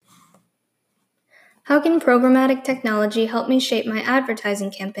How can programmatic technology help me shape my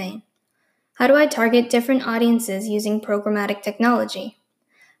advertising campaign? How do I target different audiences using programmatic technology?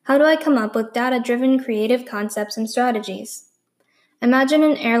 How do I come up with data-driven creative concepts and strategies? Imagine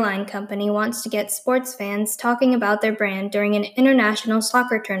an airline company wants to get sports fans talking about their brand during an international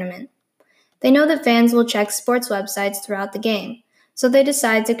soccer tournament. They know that fans will check sports websites throughout the game, so they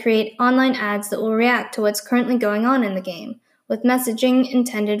decide to create online ads that will react to what's currently going on in the game, with messaging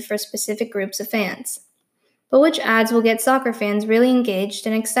intended for specific groups of fans. But which ads will get soccer fans really engaged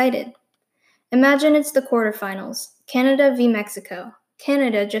and excited? Imagine it's the quarterfinals, Canada v. Mexico.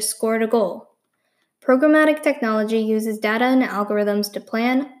 Canada just scored a goal. Programmatic technology uses data and algorithms to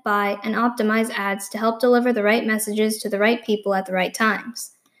plan, buy, and optimize ads to help deliver the right messages to the right people at the right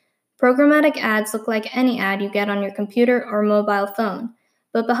times. Programmatic ads look like any ad you get on your computer or mobile phone,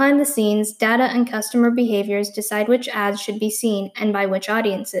 but behind the scenes, data and customer behaviors decide which ads should be seen and by which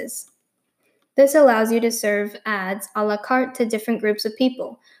audiences. This allows you to serve ads a la carte to different groups of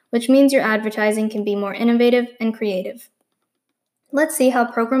people, which means your advertising can be more innovative and creative. Let's see how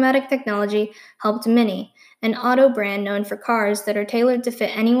programmatic technology helped Mini, an auto brand known for cars that are tailored to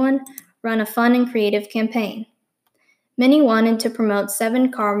fit anyone, run a fun and creative campaign. Mini wanted to promote 7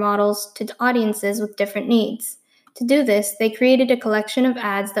 car models to audiences with different needs. To do this, they created a collection of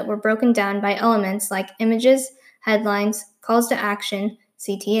ads that were broken down by elements like images, headlines, calls to action,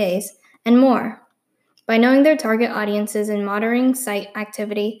 CTAs, and more. By knowing their target audiences and monitoring site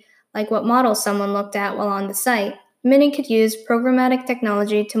activity, like what model someone looked at while on the site, Mini could use programmatic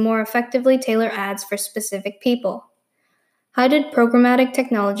technology to more effectively tailor ads for specific people. How did programmatic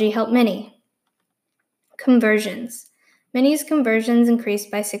technology help Mini? Conversions. Mini's conversions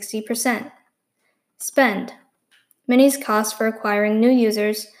increased by 60%. Spend. Mini's cost for acquiring new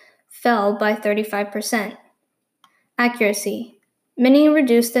users fell by 35%. Accuracy. Mini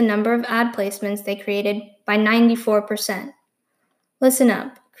reduced the number of ad placements they created by 94%. Listen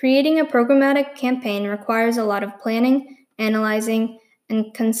up. Creating a programmatic campaign requires a lot of planning, analyzing,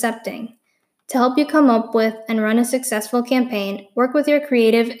 and concepting. To help you come up with and run a successful campaign, work with your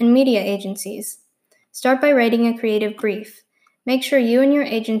creative and media agencies. Start by writing a creative brief. Make sure you and your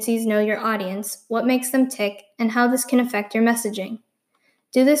agencies know your audience, what makes them tick, and how this can affect your messaging.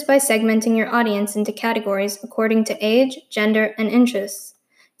 Do this by segmenting your audience into categories according to age, gender, and interests.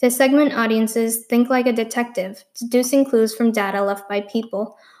 To segment audiences, think like a detective, deducing clues from data left by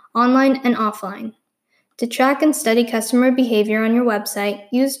people, online and offline. To track and study customer behavior on your website,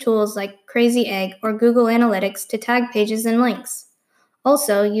 use tools like Crazy Egg or Google Analytics to tag pages and links.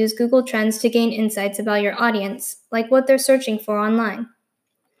 Also, use Google Trends to gain insights about your audience, like what they're searching for online.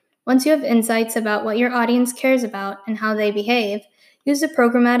 Once you have insights about what your audience cares about and how they behave, use a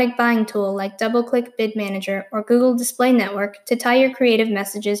programmatic buying tool like DoubleClick Bid Manager or Google Display Network to tie your creative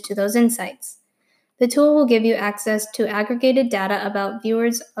messages to those insights. The tool will give you access to aggregated data about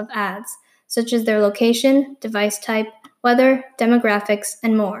viewers of ads, such as their location, device type, weather, demographics,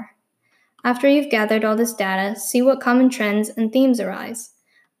 and more. After you've gathered all this data, see what common trends and themes arise.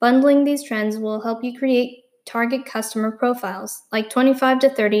 Bundling these trends will help you create target customer profiles, like 25 to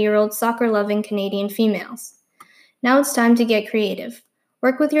 30-year-old soccer-loving Canadian females. Now it's time to get creative.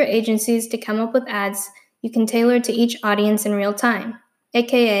 Work with your agencies to come up with ads you can tailor to each audience in real time,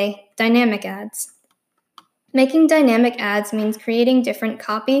 aka dynamic ads. Making dynamic ads means creating different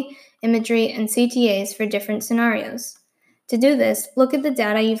copy, imagery, and CTAs for different scenarios. To do this, look at the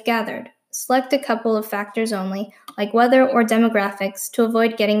data you've gathered. Select a couple of factors only, like weather or demographics, to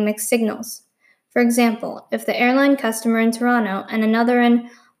avoid getting mixed signals. For example, if the airline customer in Toronto and another in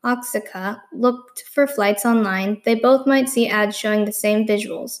Oaxaca looked for flights online, they both might see ads showing the same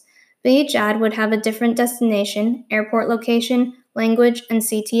visuals, but each ad would have a different destination, airport location, language, and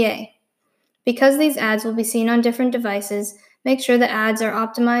CTA. Because these ads will be seen on different devices, make sure the ads are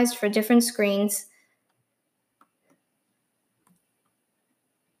optimized for different screens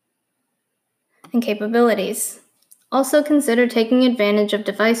and capabilities. Also consider taking advantage of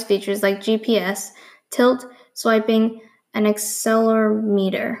device features like GPS, tilt, swiping, and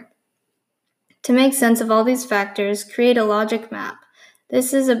accelerometer. To make sense of all these factors, create a logic map.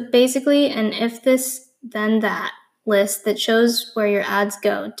 This is basically an if this, then that list that shows where your ads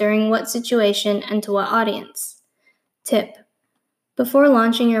go, during what situation, and to what audience. Tip: before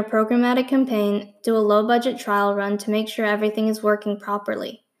launching your programmatic campaign, do a low-budget trial run to make sure everything is working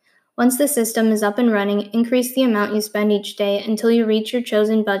properly. Once the system is up and running, increase the amount you spend each day until you reach your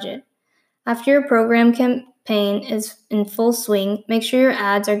chosen budget. After your program campaign is in full swing, make sure your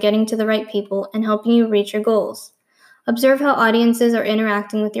ads are getting to the right people and helping you reach your goals. Observe how audiences are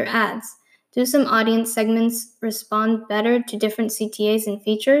interacting with your ads. Do some audience segments respond better to different CTAs and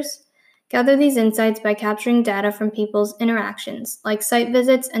features? Gather these insights by capturing data from people's interactions, like site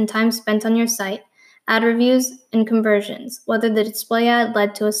visits and time spent on your site, ad reviews, and conversions, whether the display ad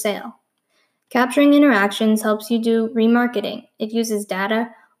led to a sale. Capturing interactions helps you do remarketing. It uses data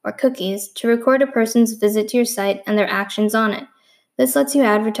or cookies to record a person's visit to your site and their actions on it. This lets you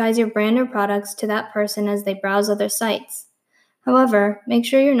advertise your brand or products to that person as they browse other sites. However, make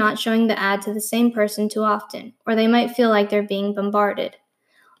sure you're not showing the ad to the same person too often, or they might feel like they're being bombarded.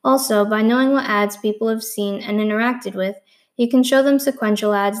 Also, by knowing what ads people have seen and interacted with, you can show them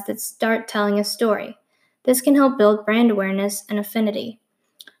sequential ads that start telling a story. This can help build brand awareness and affinity.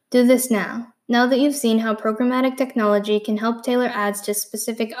 Do this now. Now that you've seen how programmatic technology can help tailor ads to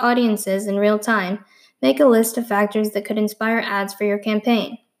specific audiences in real time, make a list of factors that could inspire ads for your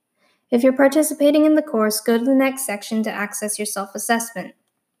campaign. If you're participating in the course, go to the next section to access your self-assessment.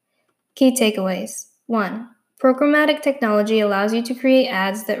 Key takeaways. 1. Programmatic technology allows you to create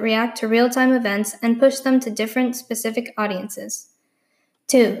ads that react to real-time events and push them to different specific audiences.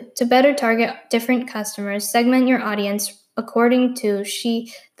 2. To better target different customers, segment your audience according to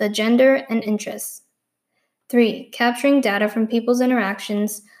the gender and interests. 3. Capturing data from people's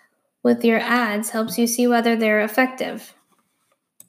interactions with your ads helps you see whether they're effective.